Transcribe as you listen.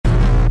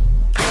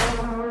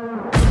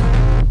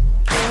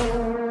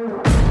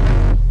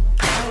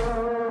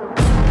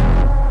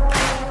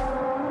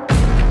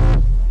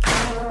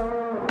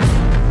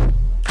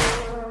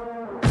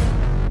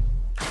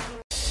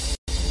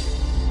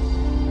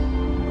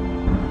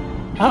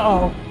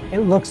Uh-oh, it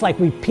looks like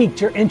we piqued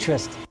your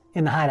interest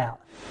in the Hideout.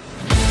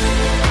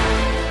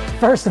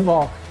 First of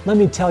all, let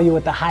me tell you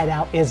what the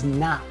Hideout is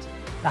not.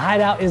 The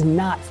Hideout is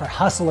not for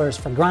hustlers,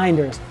 for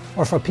grinders,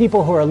 or for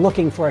people who are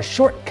looking for a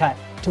shortcut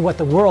to what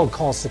the world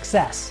calls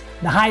success.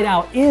 The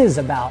Hideout is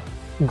about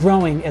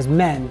growing as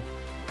men,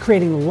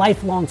 creating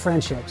lifelong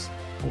friendships,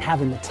 and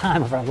having the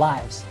time of our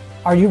lives.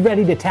 Are you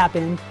ready to tap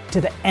in to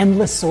the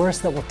endless source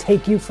that will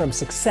take you from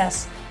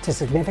success to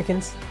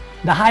significance?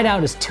 The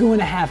Hideout is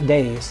 2.5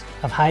 days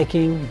of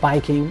hiking,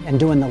 biking, and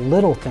doing the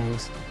little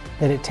things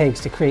that it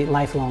takes to create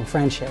lifelong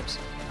friendships.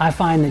 I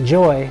find that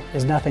joy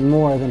is nothing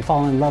more than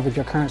falling in love with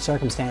your current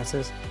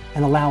circumstances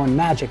and allowing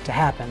magic to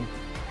happen.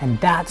 And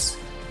that's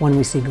when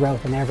we see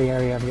growth in every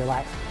area of your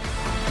life.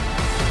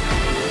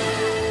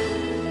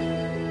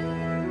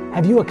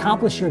 Have you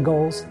accomplished your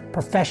goals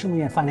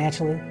professionally and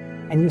financially,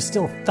 and you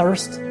still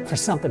thirst for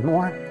something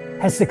more?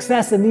 Has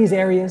success in these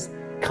areas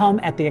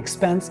come at the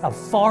expense of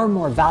far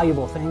more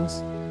valuable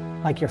things,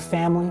 like your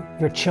family,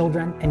 your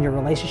children, and your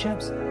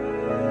relationships?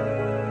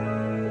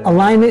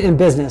 Alignment in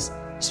business,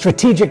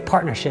 strategic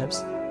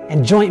partnerships,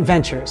 and joint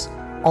ventures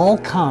all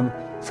come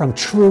from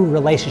true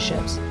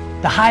relationships.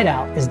 The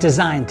Hideout is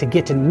designed to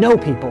get to know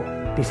people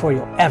before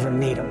you'll ever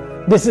meet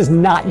them. This is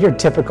not your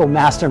typical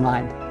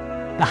mastermind.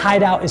 The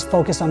Hideout is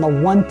focused on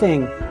the one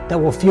thing that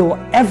will fuel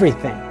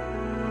everything: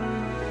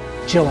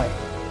 joy.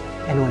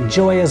 And when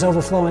joy is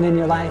overflowing in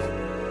your life,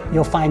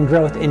 you'll find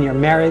growth in your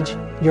marriage,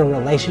 your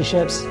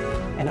relationships,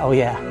 and oh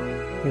yeah,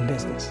 your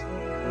business.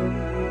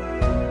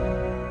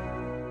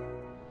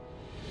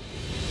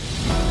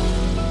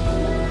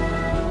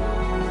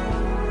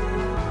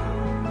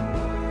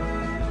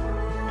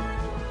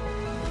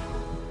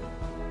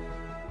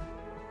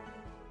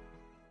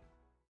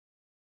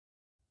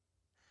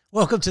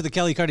 Welcome to the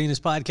Kelly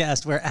Cardenas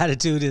podcast, where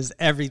attitude is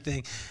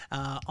everything.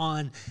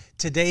 On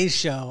today's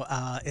show,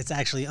 it's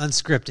actually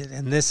unscripted,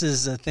 and this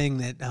is a thing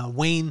that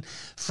Wayne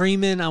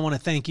Freeman, I want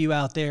to thank you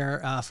out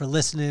there for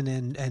listening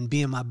and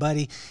being my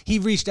buddy. He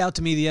reached out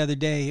to me the other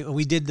day.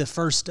 We did the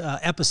first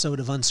episode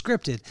of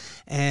Unscripted,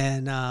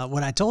 and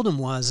what I told him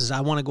is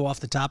I want to go off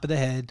the top of the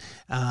head.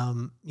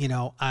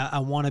 I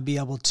want to be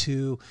able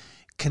to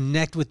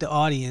connect with the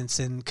audience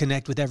and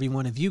connect with every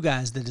one of you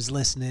guys that is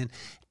listening.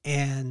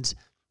 And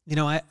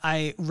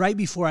I right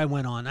before I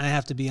went on, I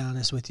have to be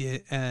honest with you,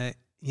 I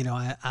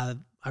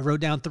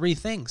wrote down 3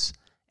 things.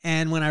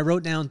 And when I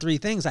wrote down 3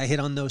 things, I hit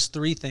on those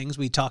 3 things.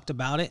 We talked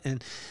about it.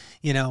 And,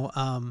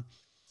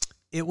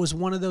 it was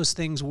one of those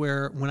things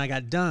where when I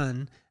got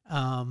done,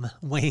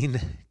 Wayne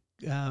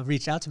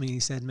reached out to me and he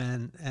said,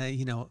 man,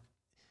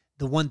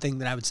 the one thing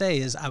that I would say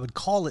is I would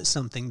call it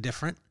something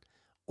different,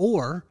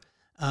 or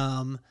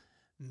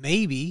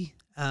maybe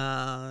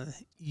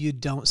you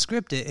don't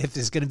script it if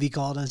it's going to be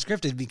called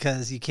unscripted,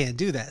 because you can't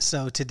do that.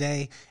 So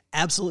today,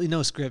 absolutely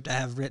no script. I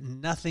have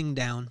written nothing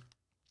down.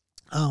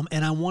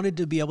 And I wanted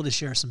to be able to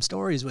share some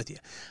stories with you.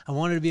 I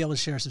wanted to be able to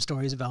share some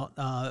stories about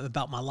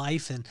my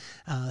life and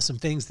some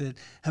things that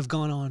have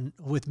gone on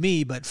with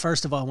me. But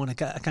first of all, I want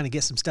to kind of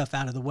get some stuff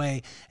out of the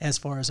way as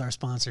far as our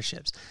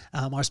sponsorships.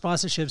 Our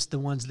sponsorships, the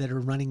ones that are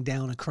running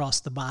down across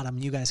the bottom,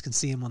 you guys can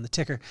see them on the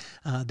ticker.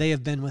 They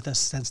have been with us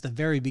since the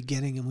very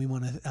beginning, and we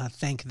want to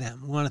thank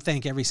them. We want to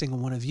thank every single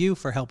one of you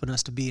for helping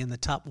us to be in the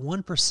top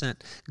 1%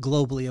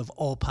 globally of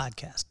all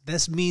podcasts.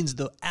 This means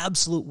the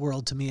absolute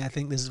world to me. I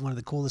think this is one of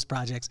the coolest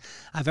projects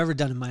I've ever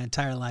done in my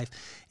entire life,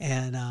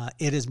 and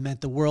it has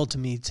meant the world to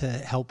me to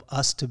help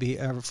us to be,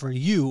 for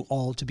you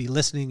all to be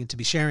listening and to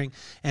be sharing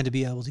and to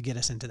be able to get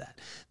us into that.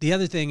 The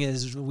other thing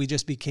is we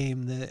just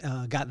became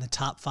got in the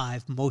top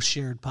 5 most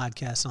shared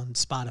podcasts on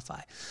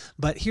Spotify.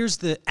 But here's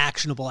the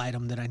actionable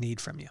item that I need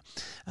from you.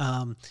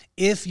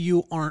 If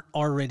you aren't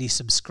already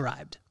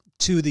subscribed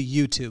to the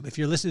YouTube, if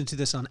you're listening to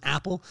this on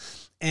Apple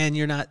and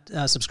you're not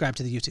subscribed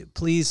to the YouTube,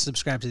 please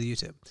subscribe to the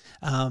YouTube.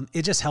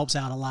 It just helps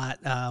out a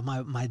lot.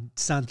 My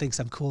son thinks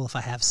I'm cool if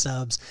I have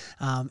subs.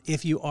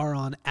 If you are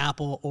on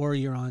Apple or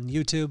you're on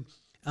YouTube,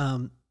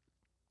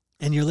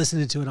 and you're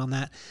listening to it on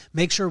that,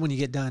 make sure when you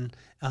get done,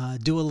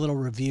 do a little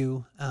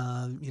review,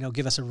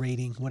 give us a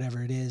rating,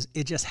 whatever it is.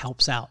 It just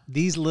helps out.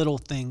 These little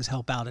things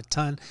help out a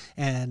ton.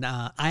 And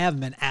I haven't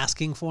been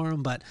asking for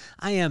them, but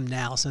I am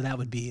now. So that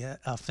would be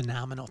a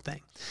phenomenal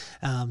thing.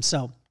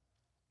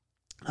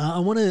 I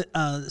want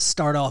to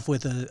start off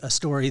with a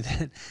story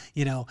that,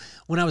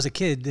 when I was a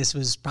kid, this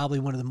was probably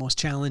one of the most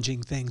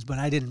challenging things, but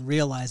I didn't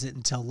realize it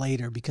until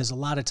later, because a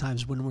lot of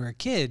times when we're a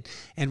kid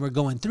and we're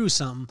going through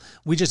something,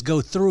 we just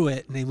go through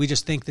it and we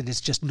just think that it's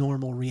just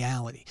normal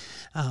reality.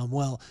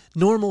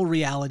 Normal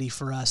reality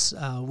for us,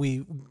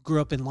 we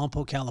grew up in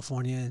Lompoc,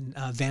 California, in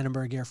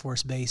Vandenberg Air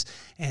Force Base.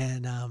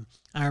 And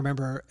I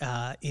remember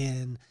I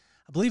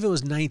believe it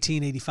was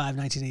 1985,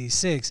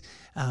 1986,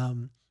 I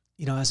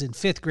was in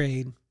 5th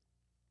grade.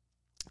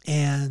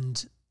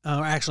 And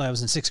actually, I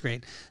was in 6th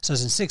grade. So I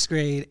was in 6th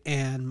grade,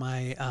 and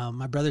my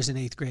brother's in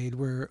 8th grade.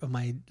 Where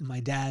my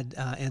dad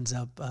ends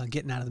up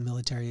getting out of the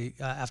military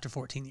after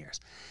 14 years.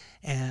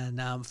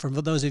 And for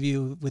those of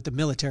you with the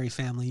military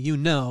family, you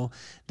know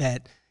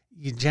that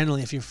you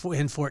generally, if you're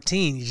in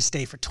 14, you just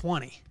stay for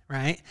 20,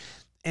 right?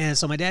 And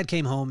so my dad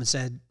came home and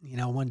said,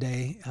 one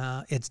day,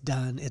 it's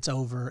done, it's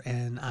over,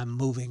 and I'm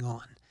moving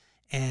on.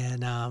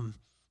 And,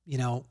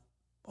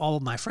 all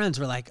of my friends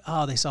were like,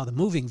 oh, they saw the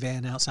moving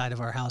van outside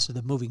of our house, or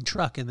the moving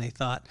truck, and they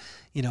thought,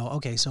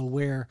 okay, so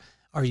where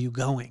are you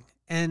going?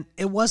 And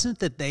it wasn't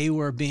that they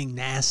were being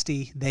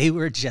nasty. They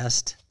were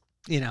just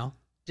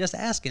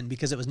asking,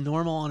 because it was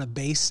normal on a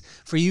base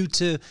for you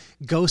to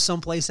go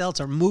someplace else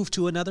or move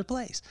to another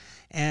place.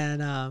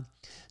 And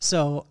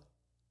so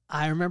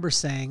I remember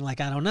saying,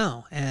 like, I don't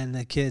know. And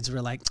the kids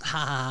were like,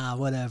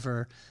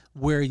 whatever,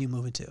 where are you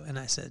moving to? And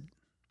I said,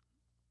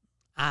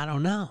 I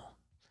don't know.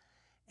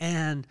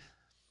 And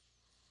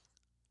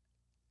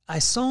I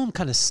saw them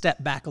kind of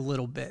step back a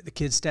little bit. The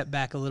kids stepped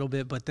back a little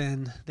bit, but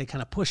then they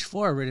kind of pushed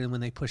forward. And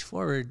when they pushed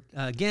forward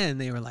again,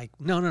 they were like,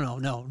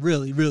 no,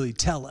 really, really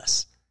tell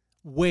us,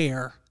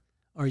 where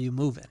are you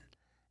moving?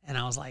 And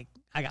I was like,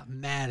 I got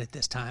mad at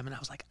this time. And I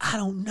was like, I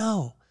don't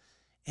know.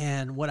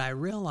 And what I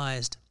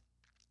realized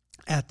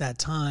at that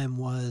time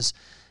was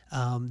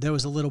there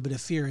was a little bit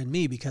of fear in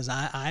me, because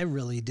I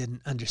really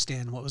didn't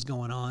understand what was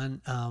going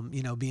on.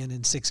 Being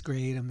in sixth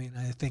grade,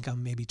 I think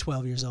I'm maybe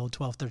 12,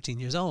 13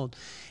 years old.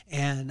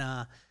 And,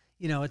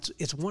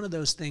 it's one of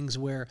those things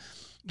where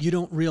you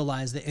don't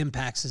realize the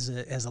impacts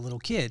as a little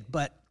kid.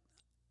 But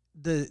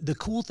the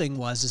cool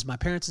thing is my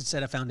parents had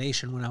set a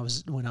foundation when I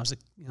was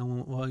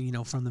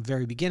from the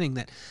very beginning,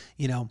 that,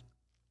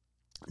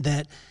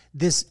 that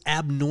this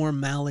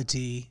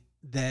abnormality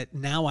that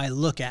now I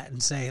look at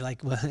and say,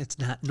 like, well, it's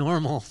not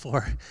normal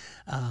for,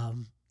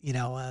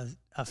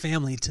 a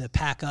family to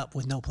pack up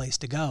with no place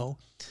to go.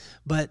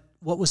 But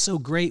what was so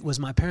great was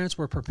my parents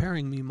were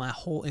preparing me my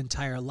whole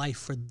entire life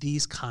for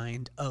these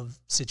kind of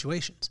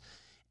situations.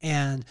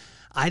 And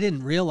I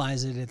didn't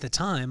realize it at the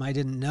time. I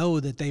didn't know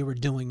that they were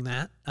doing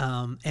that.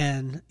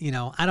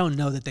 I don't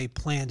know that they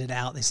planned it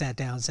out. They sat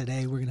down and said,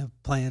 hey, we're going to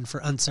plan for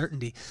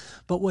uncertainty.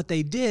 But what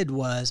they did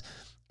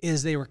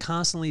is they were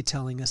constantly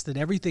telling us that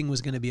everything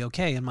was going to be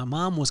okay. And my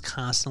mom was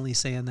constantly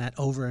saying that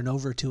over and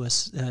over to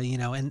us,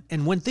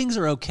 and when things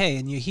are okay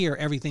and you hear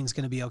everything's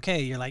going to be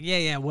okay, you're like,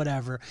 yeah,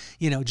 whatever,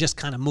 just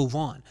kind of move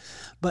on.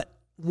 But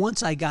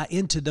once I got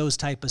into those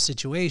type of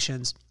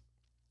situations,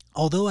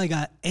 although I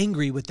got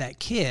angry with that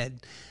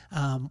kid,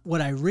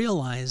 what I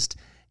realized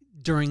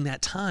during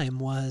that time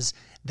was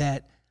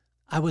that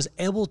I was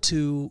able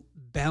to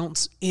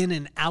bounce in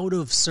and out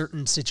of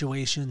certain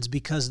situations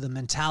because of the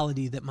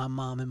mentality that my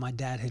mom and my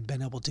dad had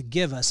been able to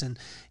give us. And,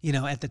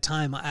 at the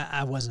time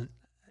I wasn't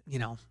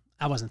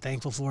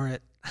thankful for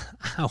it.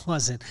 I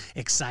wasn't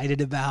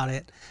excited about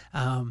it.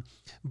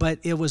 But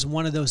it was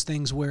one of those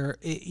things where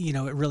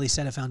it really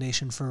set a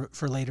foundation for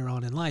later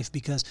on in life,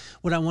 because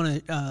what I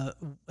want to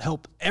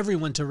help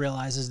everyone to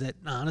realize is that,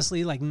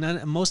 honestly, like,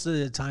 most of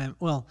the time,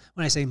 well,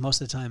 when I say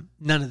most of the time,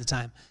 none of the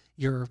time,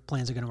 your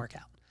plans are going to work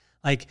out.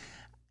 Like,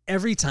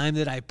 every time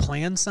that I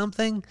plan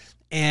something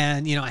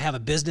and, I have a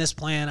business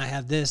plan, I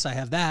have this, I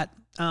have that,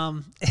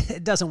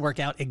 it doesn't work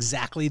out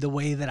exactly the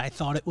way that I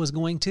thought it was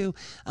going to.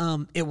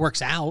 It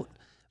works out,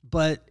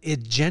 but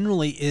it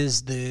generally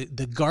is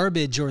the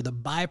garbage or the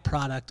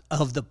byproduct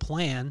of the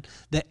plan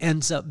that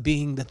ends up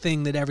being the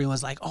thing that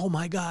everyone's like, oh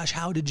my gosh,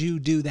 how did you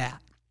do that?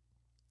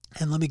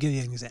 And let me give you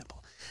an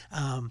example.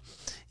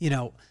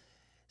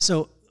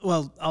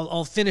 Well,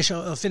 I'll finish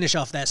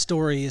off that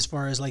story as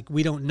far as, like,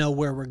 we don't know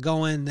where we're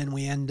going. Then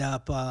we end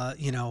up,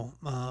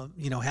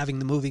 having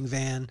the moving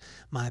van.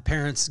 My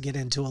parents get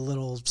into a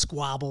little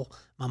squabble.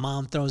 My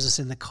mom throws us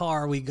in the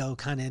car. We go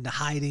kind of into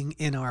hiding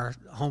in our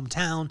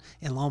hometown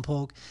in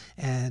Lompoc,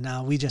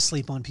 and we just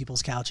sleep on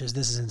people's couches.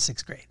 This is in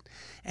sixth grade.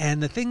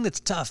 And the thing that's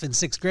tough in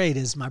sixth grade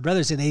is my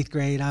brother's in eighth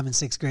grade. I'm in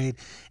sixth grade.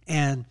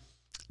 And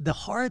the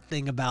hard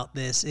thing about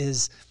this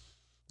is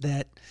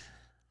that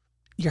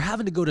you're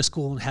having to go to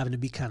school and having to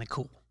be kind of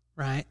cool,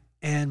 right?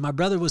 And my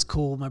brother was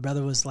cool. My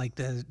brother was like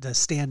the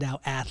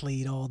standout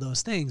athlete, all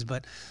those things.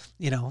 But,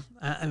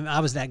 I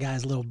was that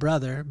guy's little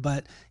brother.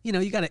 But,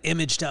 you got an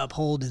image to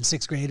uphold in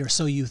sixth grade, or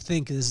so you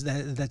think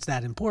that's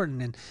that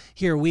important. And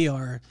here we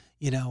are,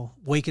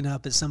 waking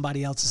up at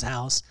somebody else's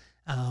house,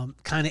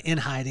 kind of in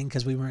hiding,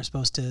 because we weren't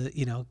supposed to,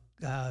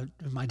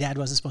 my dad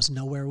wasn't supposed to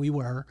know where we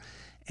were.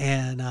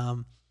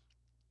 And,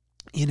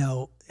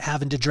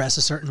 having to dress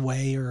a certain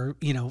way, or,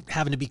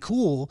 having to be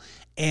cool,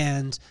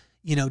 and,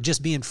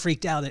 just being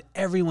freaked out that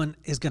everyone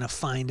is going to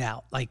find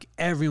out. Like,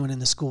 everyone in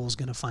the school is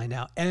going to find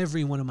out.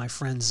 Every one of my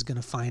friends is going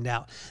to find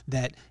out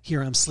that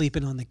here I'm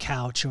sleeping on the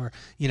couch, or,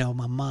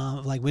 my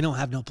mom, like, we don't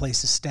have no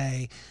place to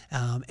stay,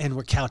 and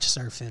we're couch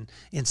surfing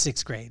in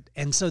sixth grade.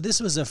 And so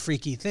this was a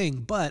freaky thing.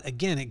 But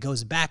again, it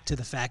goes back to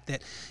the fact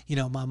that,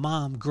 my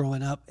mom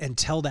growing up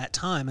until that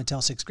time,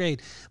 until sixth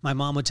grade, my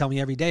mom would tell me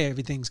every day,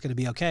 everything's going to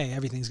be okay.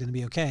 Everything's going to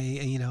be okay.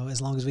 And,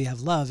 as long as we have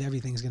love,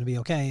 everything's going to be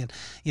okay. And,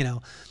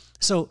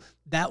 so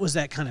that was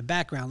that kind of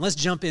background. Let's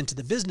jump into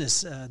the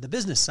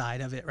business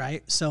side of it,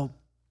 right? So,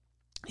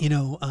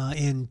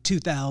 in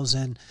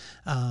 2000,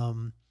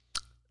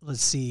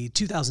 let's see,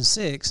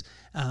 2006,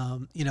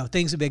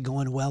 things have been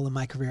going well in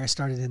my career. I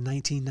started in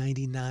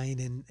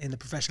 1999 in the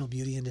professional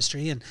beauty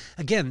industry. And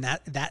again,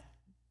 that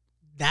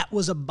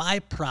was a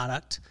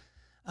byproduct,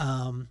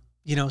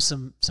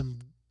 some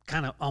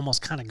kind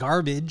of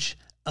garbage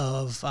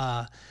of,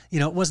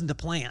 it wasn't the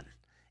plan.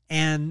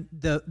 And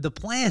the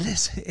plan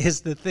is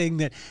the thing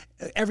that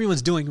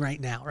everyone's doing right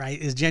now, right?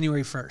 Is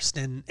January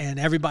 1st. And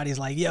everybody's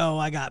like, yo,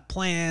 I got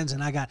plans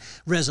and I got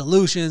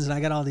resolutions and I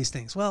got all these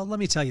things. Well, let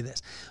me tell you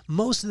this.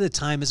 Most of the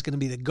time it's going to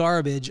be the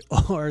garbage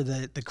or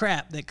the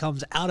crap that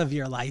comes out of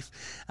your life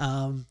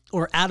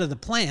or out of the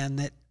plan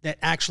that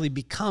actually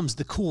becomes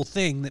the cool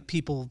thing that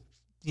people,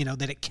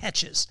 that it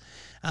catches.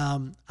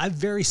 I've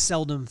very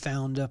seldom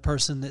found a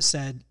person that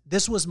said,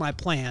 this was my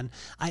plan.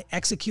 I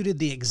executed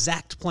the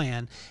exact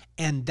plan.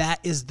 And that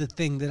is the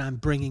thing that I'm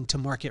bringing to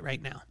market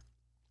right now.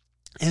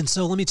 And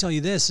so let me tell you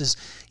this is,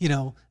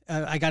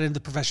 I got into the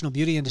professional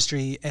beauty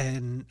industry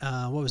and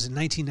what was it,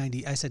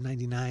 1990? I said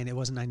 99. It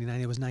wasn't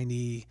 99. It was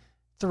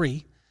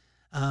 93.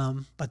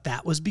 But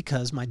that was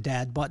because my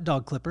dad bought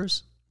dog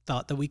clippers,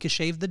 thought that we could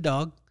shave the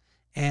dog.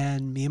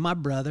 And me and my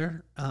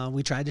brother,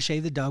 we tried to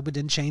shave the dog, but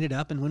didn't chain it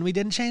up. And when we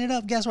didn't chain it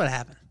up, guess what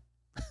happened?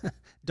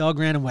 Dog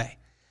ran away.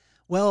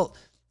 Well,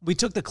 we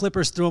took the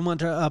clippers, threw them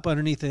up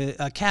underneath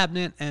a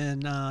cabinet.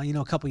 And,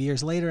 a couple of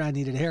years later, I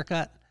needed a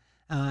haircut.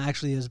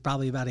 Actually, it was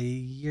probably about a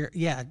year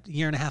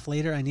and a half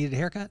later, I needed a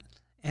haircut.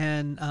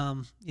 And,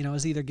 it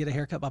was either get a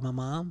haircut by my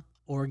mom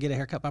or get a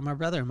haircut by my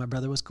brother. And my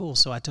brother was cool.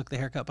 So I took the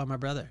haircut by my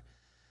brother.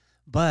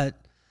 But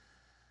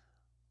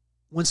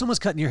when someone's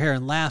cutting your hair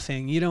and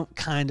laughing, you don't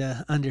kind of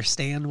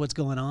understand what's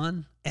going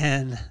on.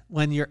 And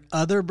when your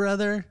other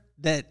brother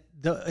that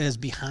is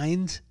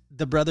behind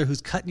the brother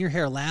who's cutting your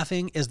hair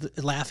laughing is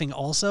laughing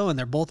also, and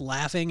they're both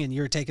laughing and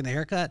you're taking the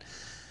haircut,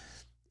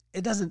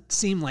 it doesn't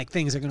seem like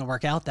things are going to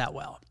work out that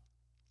well.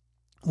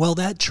 Well,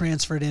 that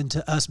transferred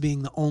into us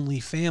being the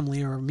only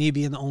family, or me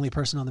being the only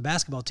person on the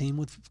basketball team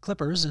with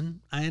clippers, and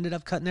I ended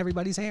up cutting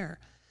everybody's hair.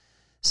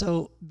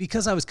 So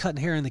because I was cutting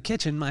hair in the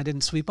kitchen, I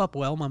didn't sweep up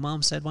well. My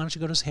mom said, why don't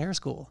you go to hair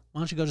school?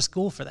 Why don't you go to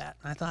school for that?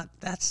 And I thought,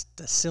 that's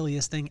the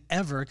silliest thing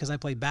ever, because I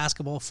played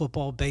basketball,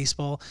 football,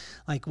 baseball.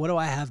 Like, what do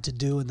I have to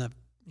do with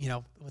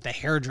a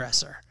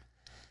hairdresser?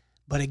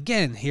 But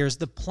again, here's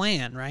the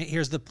plan, right?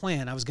 Here's the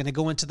plan. I was going to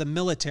go into the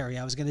military.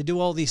 I was going to do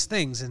all these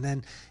things. And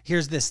then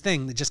here's this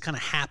thing that just kind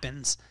of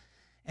happens.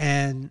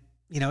 And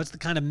it's the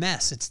kind of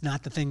mess. It's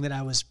not the thing that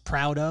I was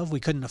proud of. We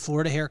couldn't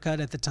afford a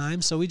haircut at the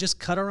time, so we just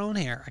cut our own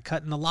hair. I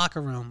cut in the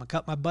locker room. I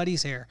cut my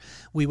buddy's hair.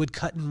 We would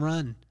cut and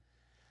run.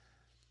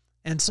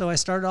 And so I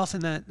started off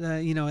in that,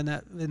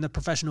 in the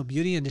professional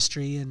beauty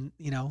industry, and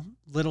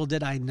little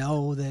did I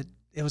know that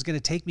it was going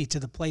to take me to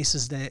the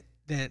places that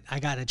I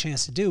got a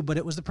chance to do. But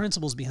it was the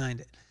principles behind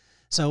it.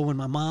 So when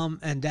my mom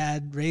and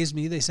dad raised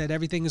me, they said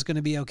everything is going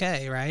to be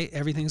okay, right?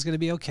 Everything's going to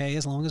be okay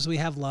as long as we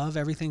have love.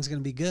 Everything's going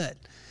to be good.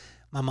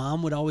 My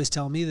mom would always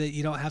tell me that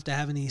you don't have to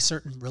have any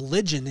certain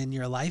religion in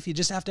your life. You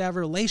just have to have a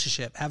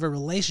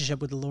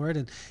relationship with the Lord,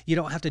 and you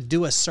don't have to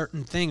do a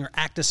certain thing or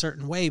act a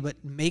certain way, but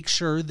make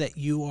sure that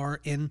you are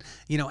in,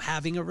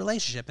 having a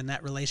relationship, and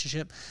that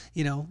relationship,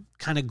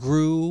 kind of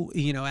grew,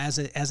 as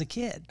a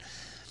kid.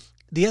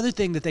 The other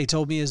thing that they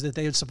told me is that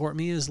they would support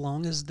me as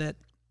long as that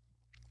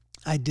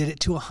I did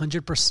it to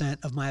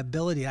 100% of my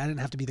ability. I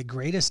didn't have to be the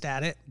greatest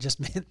at it. Just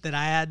meant that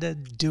I had to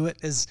do it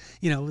as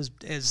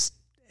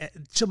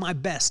to my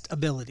best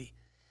ability.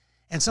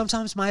 And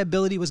sometimes my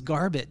ability was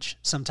garbage.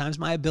 Sometimes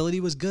my ability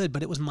was good,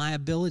 but it was my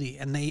ability,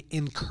 and they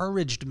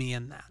encouraged me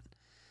in that.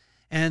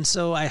 And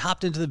so I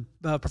hopped into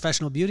the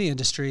professional beauty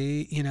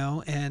industry,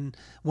 and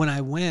when I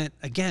went,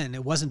 again,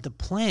 it wasn't the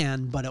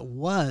plan, but it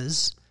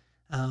was,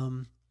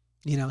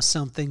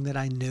 something that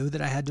I knew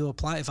that I had to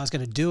apply. If I was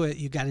going to do it,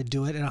 you got to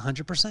do it at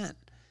 100%.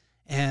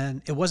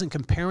 And it wasn't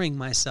comparing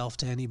myself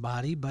to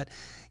anybody, but,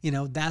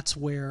 that's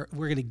where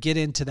we're going to get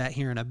into that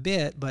here in a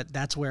bit, but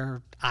that's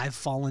where I've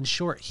fallen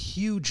short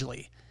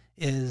hugely,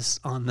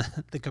 is on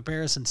the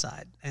comparison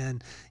side.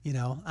 And,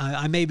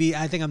 I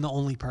think I'm the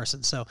only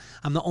person. So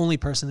I'm the only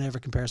person that ever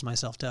compares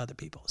myself to other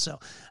people. So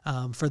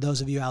for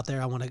those of you out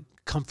there, I want to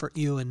comfort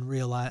you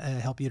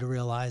and help you to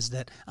realize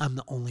that I'm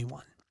the only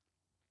one.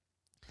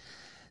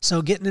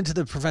 So getting into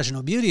the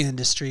professional beauty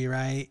industry,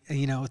 right,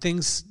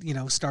 things,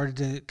 started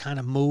to kind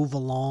of move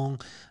along.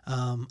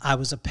 I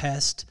was a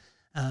pest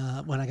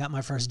when I got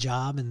my first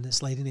job, and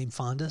this lady named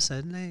Fonda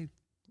said, hey,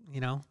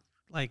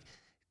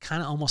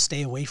 kind of almost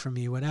stay away from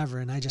me, whatever.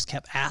 And I just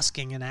kept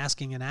asking and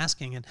asking and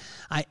asking. And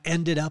I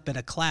ended up at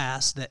a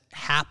class that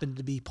happened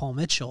to be Paul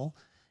Mitchell,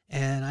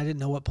 and I didn't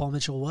know what Paul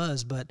Mitchell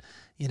was, but,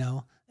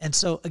 and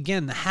so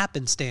again, the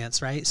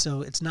happenstance, right?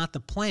 So it's not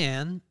the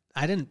plan.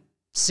 I didn't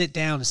sit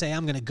down and say,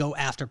 I'm going to go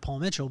after Paul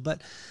Mitchell,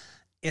 but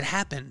it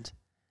happened.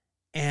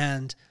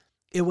 And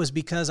it was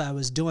because I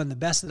was doing the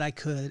best that I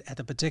could at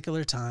the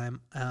particular time.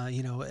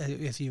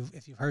 If you've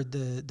heard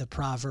the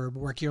proverb,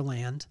 work your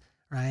land,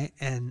 right?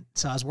 And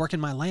so I was working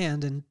my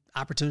land, and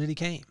opportunity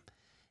came.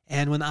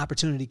 And when the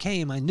opportunity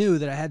came, I knew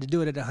that I had to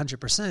do it at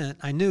 100%.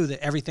 I knew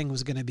that everything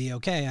was going to be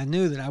okay. I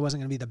knew that I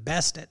wasn't going to be the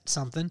best at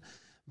something,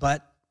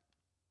 but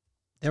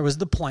there was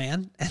the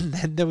plan, and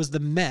then there was the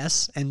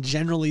mess, and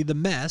generally the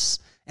mess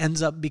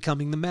ends up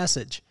becoming the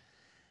message.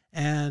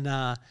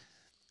 And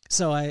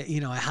so I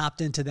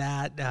hopped into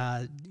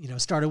that,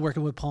 started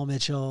working with Paul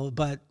Mitchell.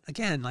 But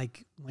again,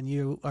 like when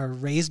you are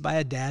raised by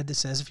a dad that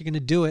says, if you're going to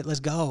do it, let's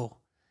go,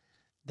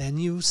 then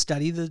you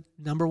study the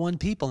number one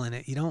people in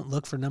it. You don't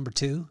look for number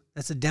two.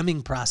 That's a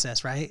Deming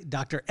process, right?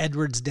 Dr.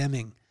 Edwards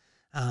Deming,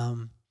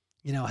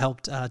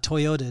 helped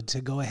Toyota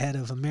to go ahead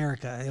of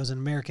America. It was an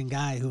American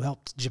guy who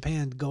helped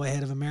Japan go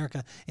ahead of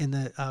America in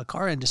the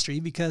car industry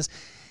because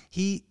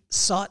he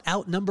sought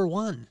out number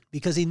one,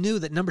 because he knew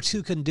that number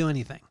two couldn't do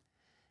anything.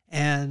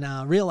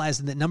 And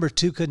realizing that number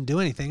two couldn't do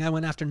anything, I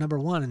went after number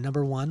one. And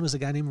number one was a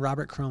guy named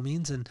Robert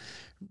Cromeans. And,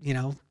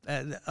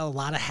 a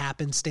lot of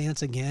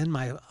happenstance again.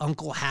 My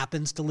uncle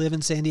happens to live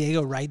in San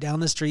Diego, right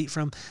down the street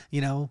from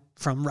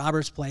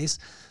Robert's place.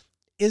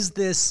 Is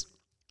this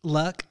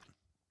luck?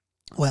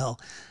 Well,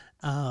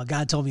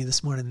 God told me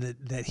this morning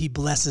that he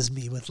blesses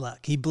me with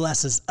luck. He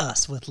blesses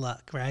us with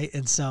luck, right?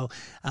 And so,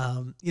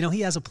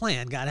 he has a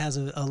plan. God has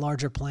a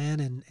larger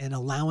plan, and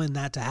allowing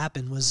that to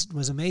happen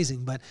was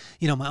amazing. But,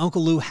 my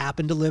Uncle Lou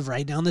happened to live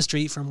right down the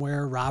street from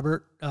where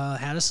Robert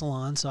had a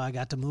salon, so I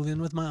got to move in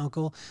with my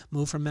uncle,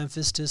 move from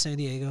Memphis to San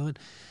Diego, and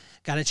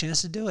got a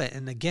chance to do it.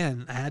 And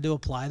again, I had to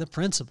apply the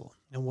principle.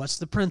 And what's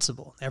the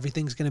principle?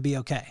 Everything's going to be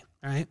okay,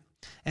 right?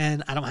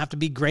 And I don't have to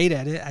be great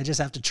at it. I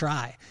just have to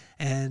try.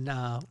 And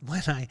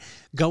when I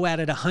go at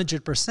it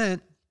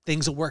 100%,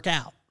 things will work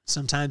out.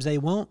 Sometimes they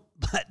won't,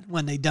 but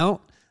when they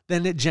don't,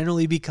 then it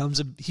generally becomes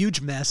a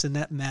huge mess, and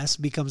that mess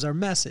becomes our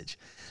message.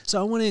 So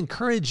I want to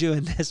encourage you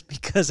in this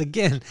because,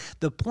 again,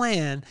 the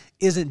plan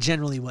isn't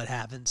generally what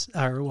happens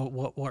or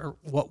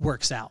what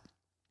works out.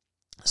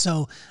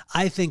 So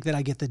I think that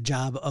I get the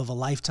job of a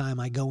lifetime.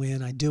 I go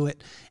in, I do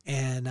it,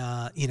 and,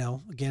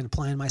 again,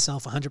 applying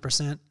myself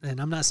 100%. And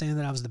I'm not saying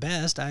that I was the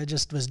best. I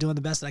just was doing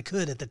the best I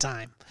could at the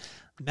time.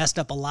 Messed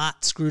up a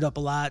lot, screwed up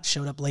a lot,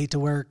 showed up late to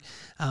work,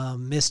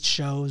 missed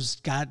shows,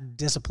 got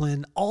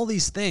disciplined, all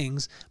these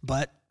things,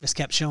 but just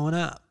kept showing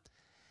up.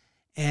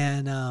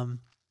 And,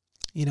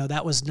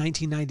 that was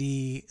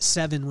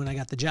 1997 when I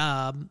got the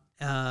job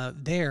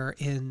there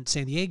in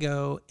San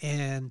Diego.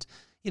 And,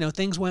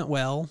 things went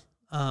well.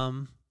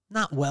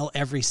 Not well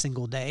every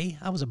single day.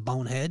 I was a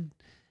bonehead.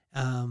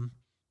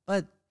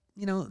 But,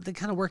 they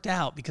kind of worked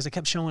out because I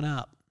kept showing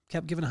up,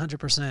 kept giving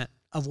 100%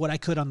 of what I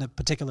could on the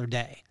particular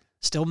day.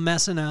 Still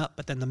messing up,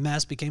 but then the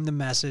mess became the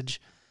message.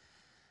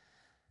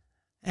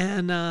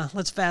 And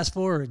let's fast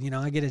forward.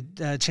 I get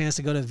a chance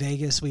to go to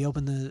Vegas. We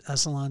opened the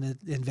salon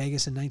in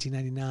Vegas in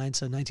 1999.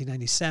 So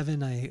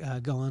 1997, I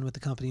go on with the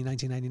company in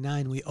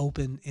 1999. We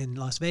open in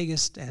Las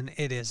Vegas, and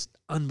it is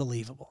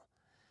unbelievable.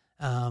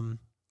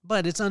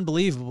 But it's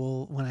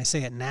unbelievable when I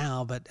say it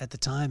now, but at the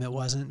time it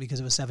wasn't, because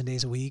it was 7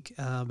 days a week,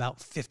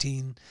 about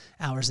 15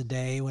 hours a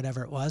day,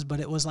 whatever it was. But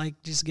it was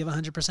like, just give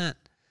 100%.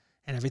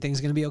 And everything's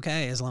going to be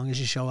okay as long as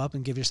you show up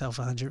and give yourself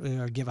 100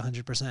 or give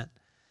 100%.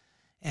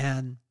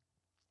 And,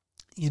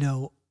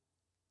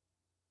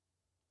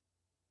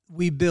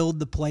 we build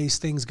the place,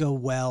 things go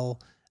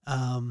well.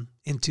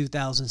 In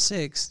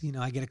 2006,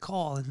 I get a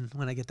call, and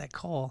when I get that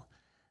call,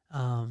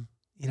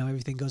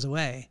 everything goes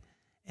away.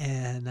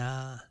 And,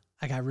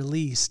 I got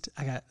released.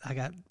 I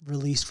got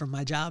released from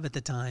my job at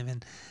the time.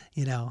 And,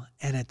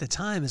 and at the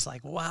time it's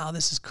like, wow,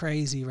 this is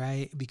crazy,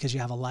 right? Because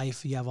you have a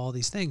life, you have all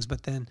these things.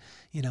 But then,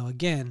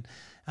 again,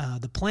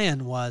 the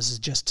plan was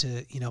just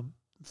to,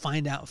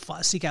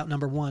 seek out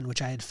number one,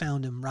 which I had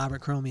found him,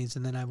 Robert Cromeans.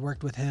 And then I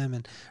worked with him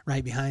and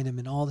right behind him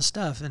and all the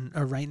stuff,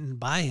 or right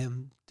by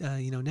him,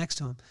 next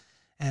to him.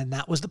 And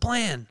that was the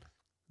plan.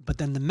 But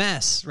then the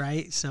mess,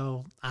 right?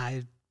 So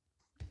I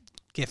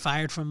get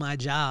fired from my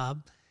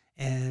job,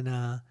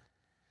 and,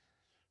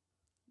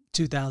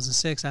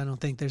 2006, I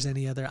don't think there's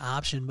any other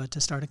option but to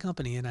start a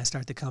company. And I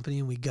start the company,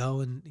 and we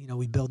go and,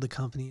 we build the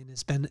company,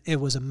 and it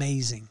was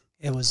amazing.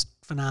 It was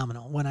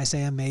phenomenal. When I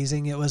say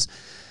amazing, it was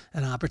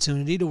an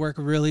opportunity to work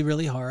really,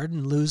 really hard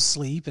and lose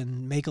sleep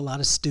and make a lot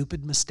of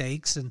stupid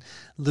mistakes and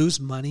lose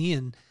money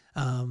and,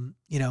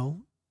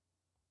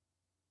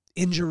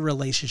 injure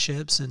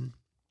relationships and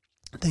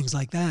things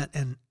like that.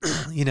 And,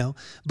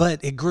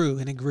 but it grew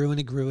and it grew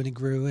and it grew and it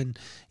grew. And,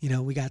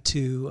 we got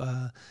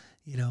to,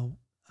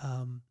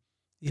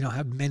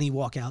 have many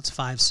walkouts,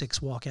 5-6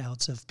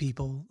 walkouts of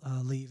people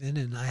leaving,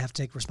 and I have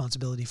to take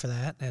responsibility for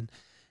that. And,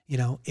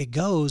 it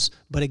goes.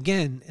 But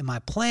again, my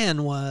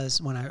plan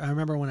was, I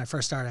remember when I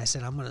first started, I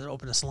said, I'm going to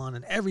open a salon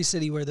in every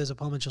city where there's a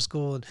Paul Mitchell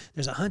school, and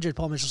there's 100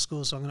 Paul Mitchell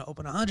schools, so I'm going to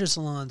open 100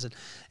 salons.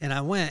 And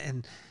I went,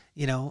 and,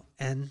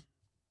 and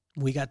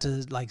we got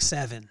to like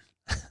 7.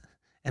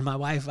 And my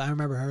wife, I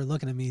remember her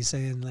looking at me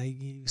saying, like,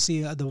 you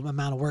see the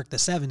amount of work the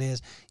 7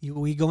 is,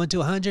 we go into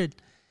 100.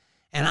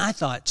 And I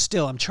thought,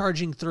 still, I'm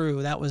charging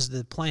through. That was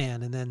the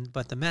plan.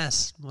 But the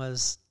mess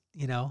was,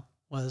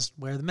 was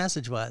where the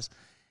message was.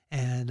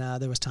 And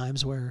there was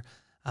times where,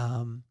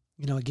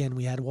 again,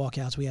 we had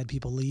walkouts, we had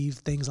people leave,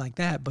 things like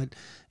that. But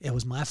it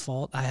was my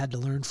fault. I had to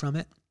learn from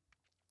it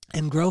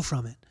and grow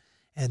from it.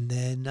 And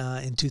then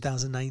in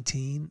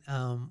 2019,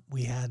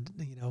 we had,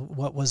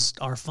 what was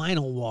our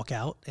final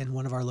walkout in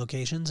one of our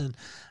locations. And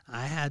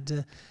I had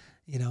to,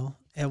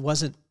 it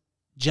wasn't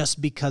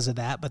just because of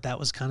that, but that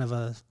was kind of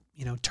a,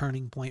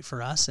 turning point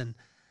for us. And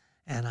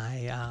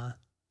I,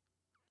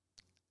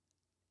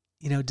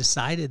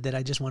 decided that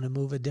I just want to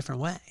move a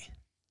different way.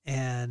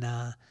 And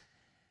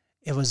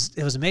it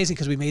was amazing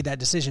because we made that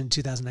decision in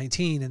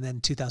 2019, and then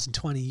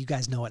 2020, you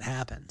guys know what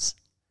happens.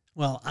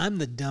 Well, I'm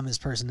the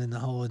dumbest person in the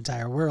whole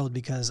entire world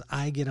because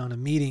I get on a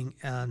meeting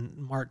on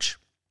March,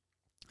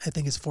 I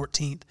think it's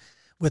 14th,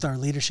 with our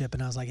leadership.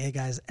 And I was like, hey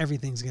guys,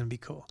 everything's going to be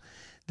cool.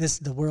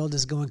 The world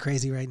is going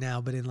crazy right now,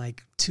 but in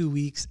like 2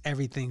 weeks,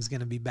 everything's going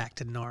to be back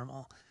to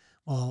normal.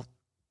 Well,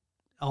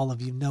 all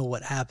of you know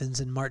what happens,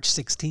 and March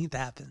 16th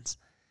happens.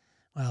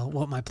 Well,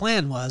 what my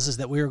plan was is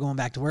that we were going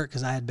back to work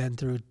because I had been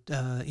through,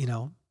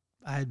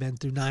 I had been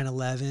through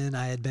 9/11.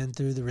 I had been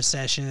through the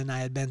recession. I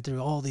had been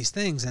through all these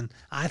things. And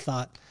I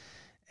thought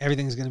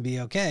everything's going to be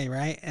okay,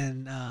 right?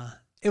 And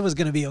it was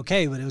going to be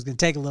okay, but it was going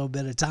to take a little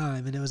bit of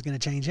time, and it was going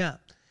to change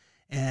up.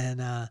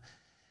 And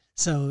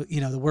so,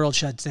 the world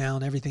shuts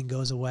down, everything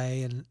goes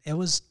away. And it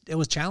was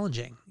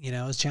challenging. It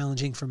was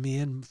challenging for me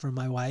and for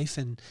my wife.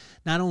 And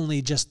not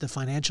only just the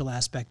financial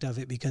aspect of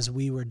it, because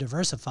we were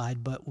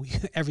diversified, but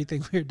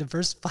everything we were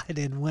diversified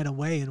in went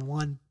away in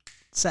 1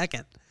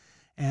 second.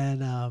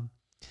 And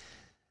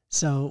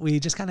so we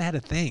just kind of had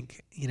to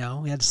think,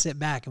 we had to sit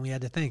back and we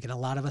had to think. And a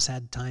lot of us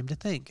had time to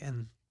think.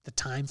 And the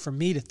time for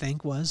me to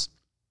think was,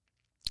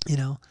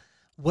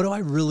 what do I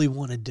really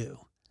want to do?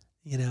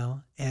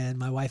 And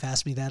my wife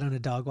asked me that on a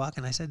dog walk.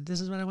 And I said,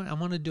 this is what I want. I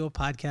want to do a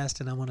podcast,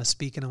 and I want to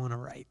speak, and I want to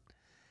write.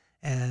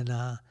 And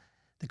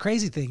the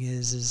crazy thing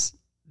is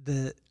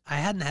I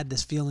hadn't had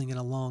this feeling in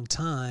a long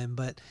time,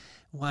 but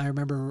I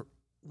remember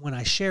when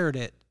I shared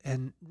it,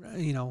 and,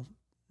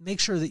 make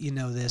sure that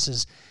this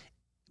is,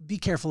 be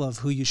careful of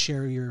who you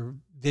share your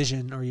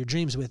vision or your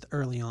dreams with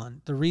early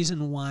on. The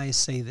reason why I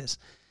say this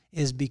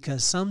is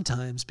because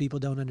sometimes people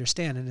don't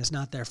understand, and it's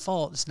not their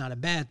fault. It's not a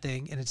bad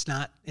thing, and it's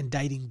not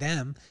indicting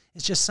them.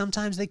 It's just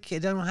sometimes they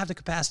don't have the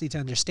capacity to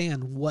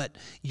understand what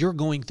you're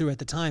going through at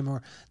the time,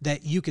 or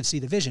that you can see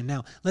the vision.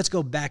 Now, let's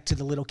go back to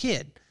the little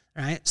kid,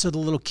 right? So the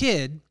little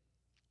kid,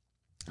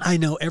 I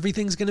know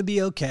everything's going to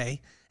be okay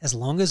as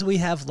long as we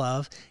have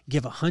love.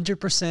 Give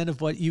 100%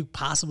 of what you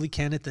possibly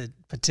can at the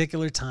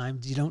particular time.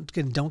 You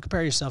don't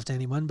compare yourself to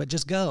anyone, but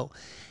just go.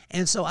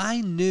 And so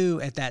I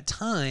knew at that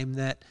time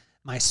that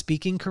my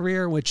speaking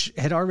career, which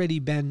had already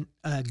been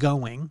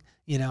going,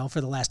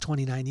 for the last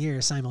 29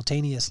 years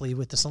simultaneously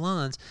with the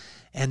salons,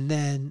 and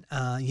then,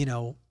 I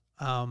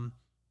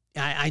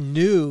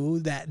knew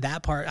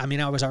that part. I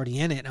mean, I was already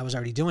in it. I was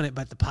already doing it,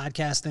 but the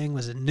podcast thing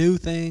was a new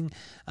thing.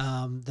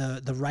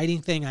 The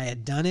writing thing, I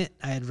had done it.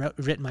 I had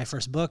written my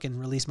first book and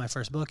released my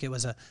first book. It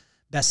was a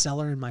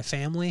bestseller in my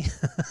family.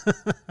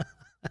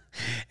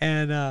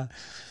 And,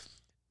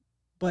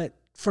 but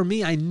for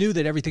me, I knew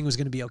that everything was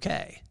going to be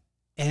okay.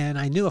 And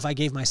I knew if I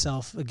gave it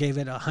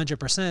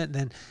 100%,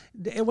 then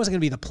it wasn't going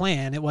to be the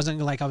plan. It wasn't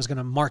like I was going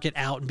to mark it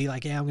out and be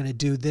like, yeah, I'm going to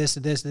do this,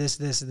 and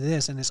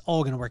it's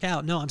all going to work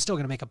out. No, I'm still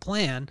going to make a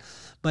plan,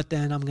 but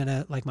then I'm going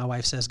to, like my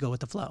wife says, go with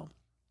the flow.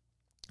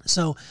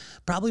 So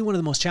probably one of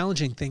the most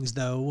challenging things,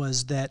 though,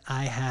 was that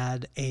I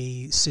had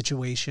a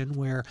situation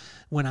where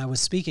when I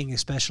was speaking,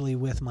 especially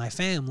with my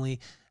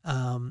family,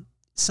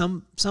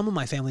 some of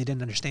my family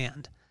didn't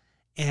understand.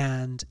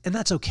 And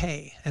that's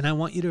okay. And I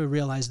want you to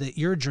realize that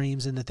your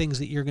dreams and the things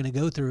that you're going to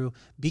go through,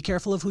 be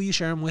careful of who you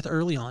share them with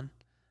early on,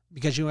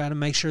 because you got to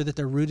make sure that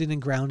they're rooted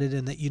and grounded,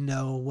 and that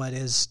what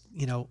is,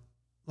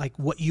 like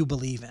what you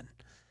believe in.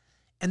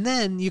 And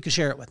then you can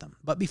share it with them.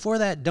 But before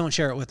that, don't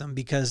share it with them,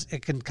 because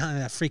it can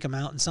kind of freak them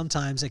out. And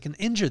sometimes it can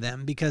injure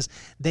them, because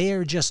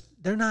they're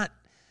not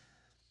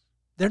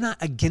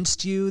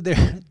against you.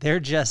 They're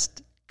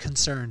just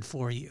concerned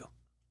for you.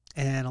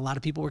 And a lot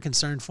of people were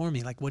concerned for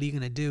me. Like, what are you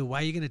going to do?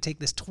 Why are you going to take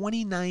this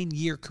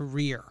 29-year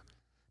career,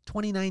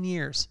 29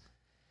 years,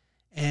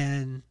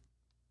 and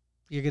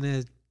you're going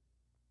to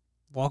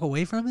walk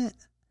away from it?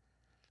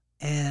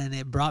 And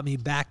it brought me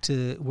back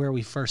to where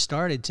we first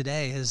started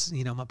today as,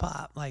 my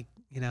pop. Like,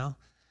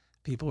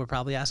 people were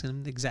probably asking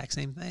him the exact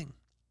same thing.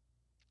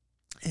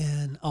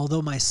 And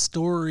although my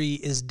story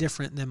is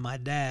different than my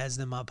dad's,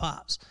 than my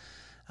pop's,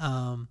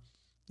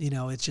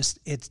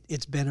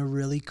 it's been a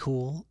really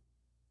cool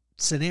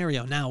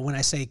scenario. Now, when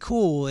I say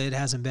cool, it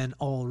hasn't been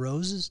all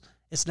roses.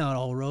 It's not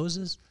all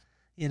roses,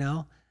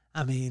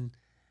 I mean,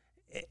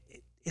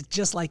 it's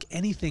just like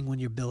anything when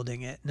you're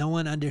building it. No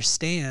one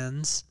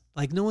understands,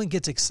 like no one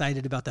gets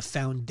excited about the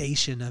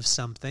foundation of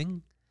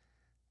something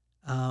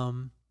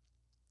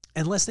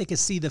unless they can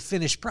see the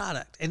finished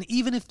product. And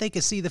even if they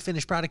can see the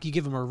finished product, you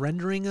give them a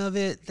rendering of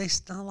it,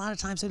 a lot of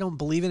times they don't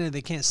believe in it,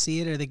 they can't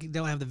see it, or they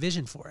don't have the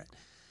vision for it.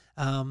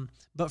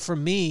 But for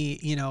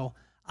me,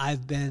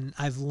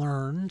 I've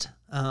learned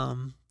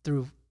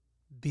through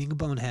being a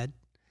bonehead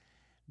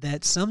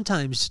that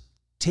sometimes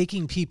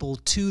taking people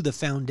to the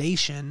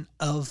foundation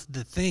of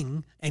the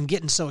thing and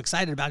getting so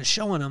excited about it,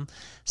 showing them,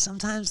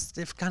 sometimes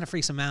it kind of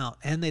freaks them out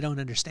and they don't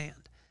understand.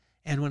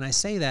 And when I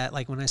say that,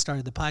 like when I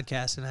started the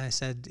podcast and I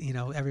said,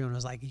 everyone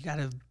was like, you got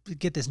to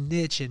get this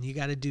niche and you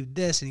got to do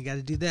this and you got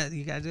to do that,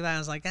 you got to do that. I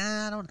was like,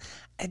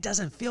 it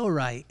doesn't feel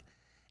right.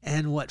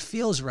 And what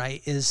feels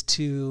right is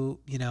to,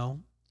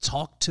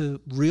 talk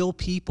to real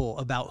people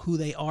about who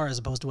they are as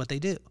opposed to what they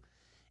do.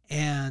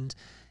 And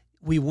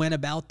we went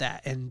about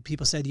that, and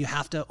people said, you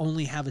have to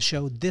only have a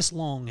show this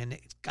long, and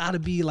it's got to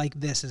be like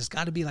this, and it's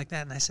got to be like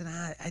that. And I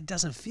said, it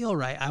doesn't feel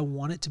right. I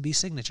want it to be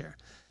signature.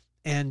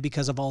 And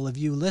because of all of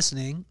you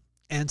listening,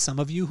 and some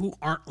of you who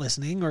aren't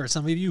listening, or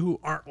some of you who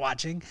aren't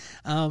watching,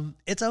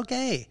 it's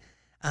okay.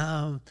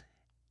 I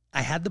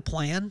had the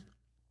plan,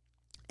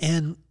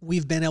 and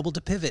we've been able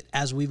to pivot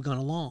as we've gone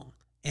along.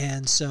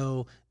 And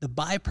so the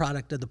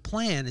byproduct of the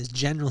plan is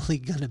generally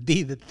going to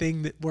be the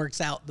thing that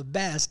works out the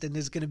best and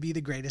is going to be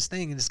the greatest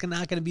thing. And it's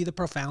not going to be the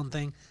profound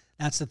thing.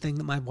 That's the thing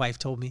that my wife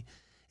told me,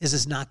 is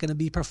it's not going to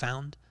be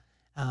profound.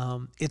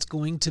 It's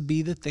going to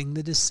be the thing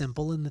that is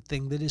simple and the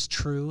thing that is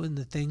true and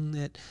the thing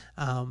that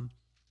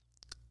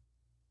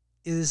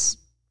is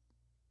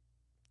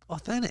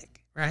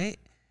authentic, right?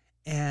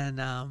 And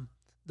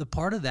the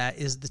part of that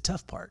is the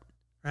tough part,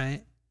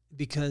 right?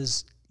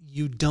 Because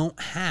you don't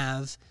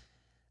have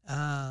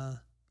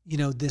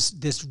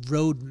this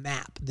road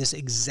map, this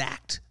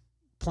exact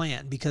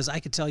plan. Because I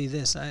could tell you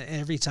this,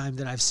 every time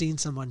that I've seen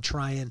someone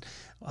try and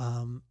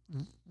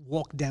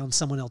walk down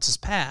someone else's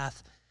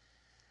path,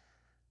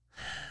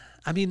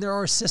 I mean, there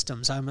are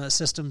systems. I'm a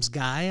systems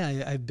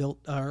guy. I built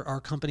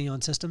our company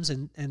on systems,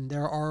 and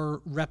there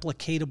are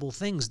replicatable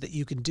things that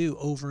you can do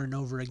over and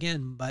over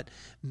again, but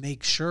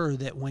make sure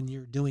that when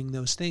you're doing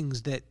those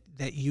things that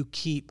you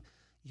keep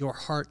your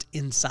heart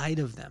inside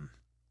of them.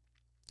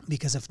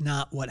 Because if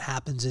not, what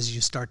happens is you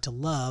start to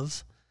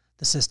love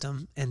the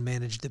system and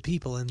manage the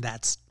people. And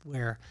that's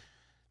where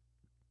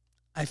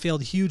I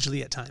failed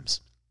hugely at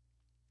times.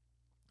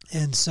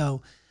 And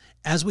so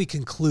as we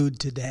conclude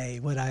today,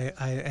 what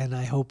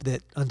I hope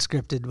that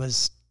Unscripted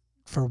was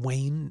for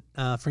Wayne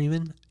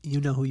Freeman, you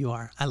know who you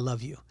are. I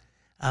love you.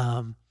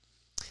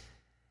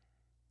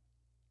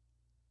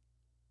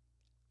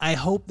 I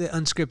hope that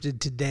Unscripted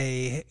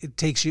today, it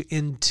takes you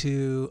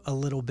into a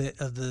little bit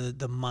of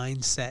the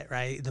mindset,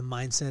 right? The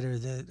mindset, or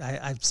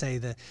I'd say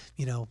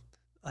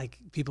like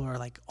people are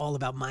like all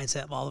about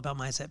mindset,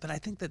 but I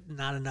think that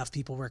not enough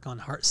people work on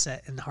heart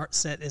set, and heart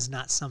set is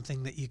not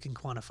something that you can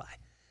quantify.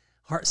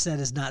 Heart set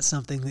is not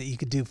something that you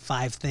could do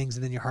 5 things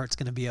and then your heart's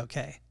going to be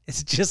okay.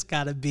 It's just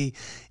got to be,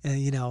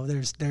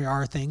 there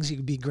are things you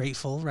can be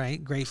grateful,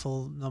 right?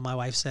 Grateful, my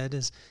wife said,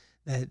 is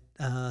that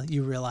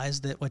you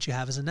realize that what you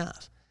have is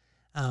enough.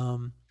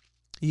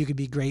 You could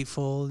be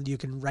grateful. You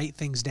can write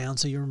things down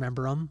so you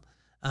remember them.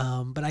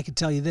 But I can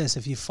tell you this,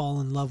 if you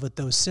fall in love with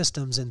those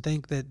systems and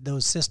think that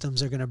those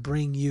systems are going to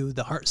bring you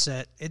the heart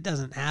set, it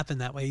doesn't happen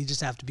that way. You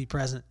just have to be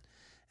present.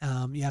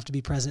 You have to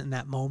be present in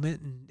that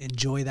moment and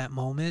enjoy that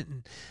moment.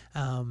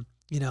 And,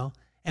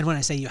 and when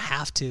I say you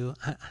have to,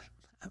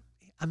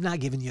 I'm not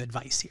giving you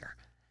advice here.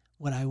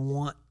 What I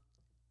want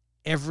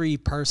every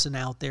person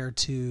out there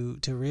to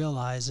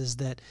realize is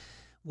that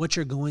what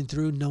you're going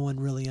through, no one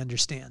really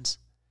understands.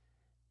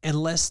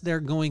 Unless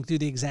they're going through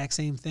the exact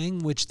same thing,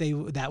 which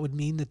that would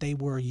mean that they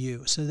were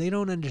you. So they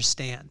don't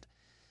understand.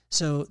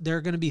 So there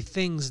are going to be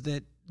things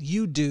that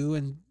you do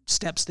and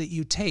steps that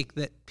you take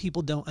that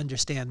people don't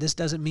understand. This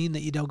doesn't mean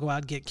that you don't go out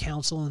and get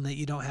counsel and that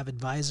you don't have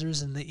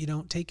advisors and that you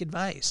don't take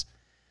advice.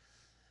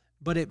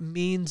 But it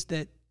means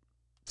that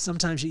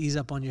sometimes you ease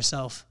up on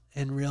yourself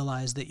and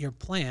realize that your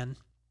plan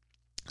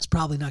is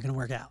probably not going to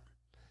work out.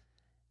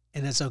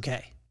 And that's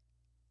okay.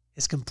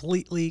 It's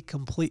completely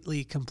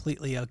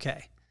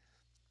okay.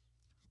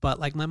 But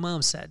like my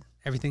mom said,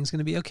 everything's going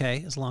to be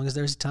okay as long as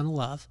there's a ton of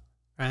love,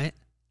 right?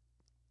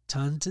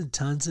 Tons and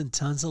tons and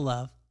tons of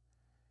love.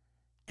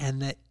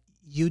 And that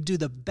you do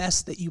the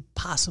best that you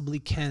possibly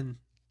can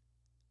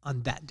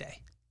on that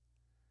day,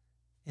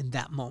 in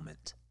that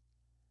moment.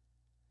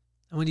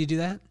 And when you do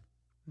that,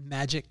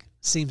 magic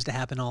seems to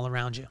happen all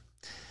around you.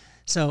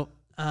 So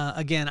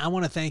again, I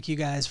want to thank you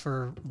guys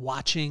for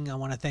watching. I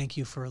want to thank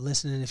you for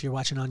listening. If you're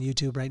watching on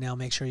YouTube right now,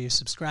 make sure you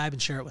subscribe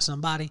and share it with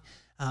somebody.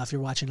 If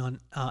you're watching on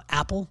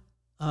Apple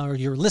or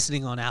you're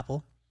listening on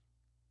Apple,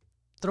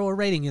 throw a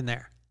rating in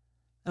there.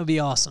 That would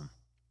be awesome.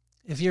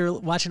 If you're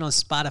watching on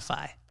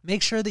Spotify,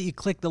 make sure that you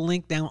click the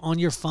link down on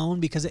your phone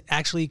because it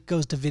actually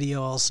goes to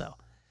video also.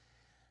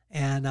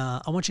 And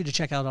I want you to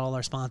check out all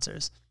our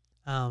sponsors.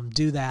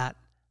 Do that.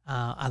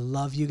 I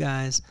love you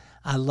guys.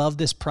 I love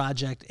this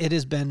project. It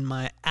has been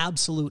my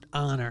absolute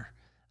honor.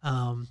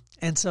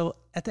 And so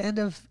at the end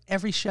of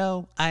every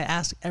show, I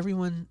ask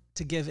everyone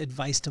to give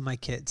advice to my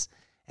kids.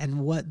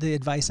 And what the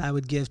advice I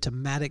would give to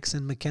Maddox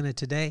and McKenna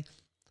today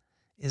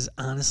is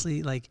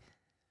honestly like,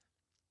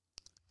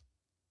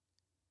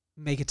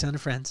 make a ton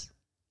of friends.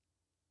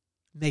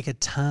 Make a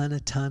ton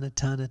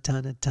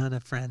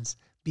of friends.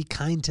 Be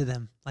kind to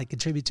them, like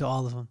contribute to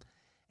all of them.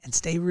 And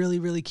stay really,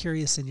 really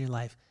curious in your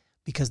life.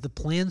 because the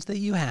plans that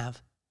you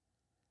have,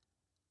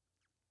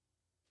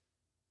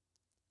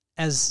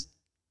 as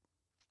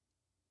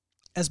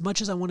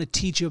much as I want to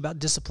teach you about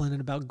discipline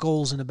and about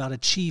goals and about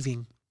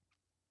achieving,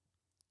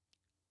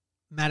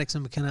 Maddox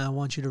and McKenna, I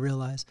want you to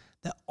realize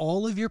that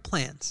all of your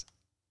plans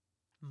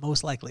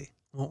most likely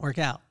won't work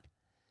out.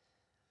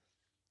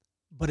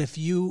 But if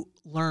you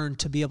learn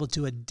to be able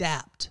to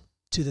adapt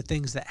to the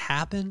things that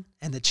happen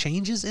and the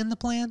changes in the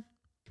plan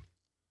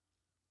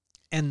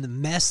and the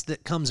mess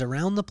that comes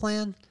around the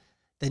plan,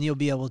 then you'll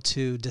be able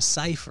to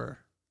decipher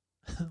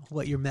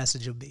what your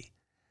message will be.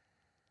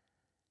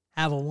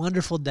 Have a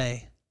wonderful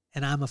day,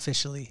 and I'm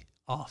officially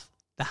off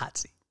the hot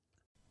seat.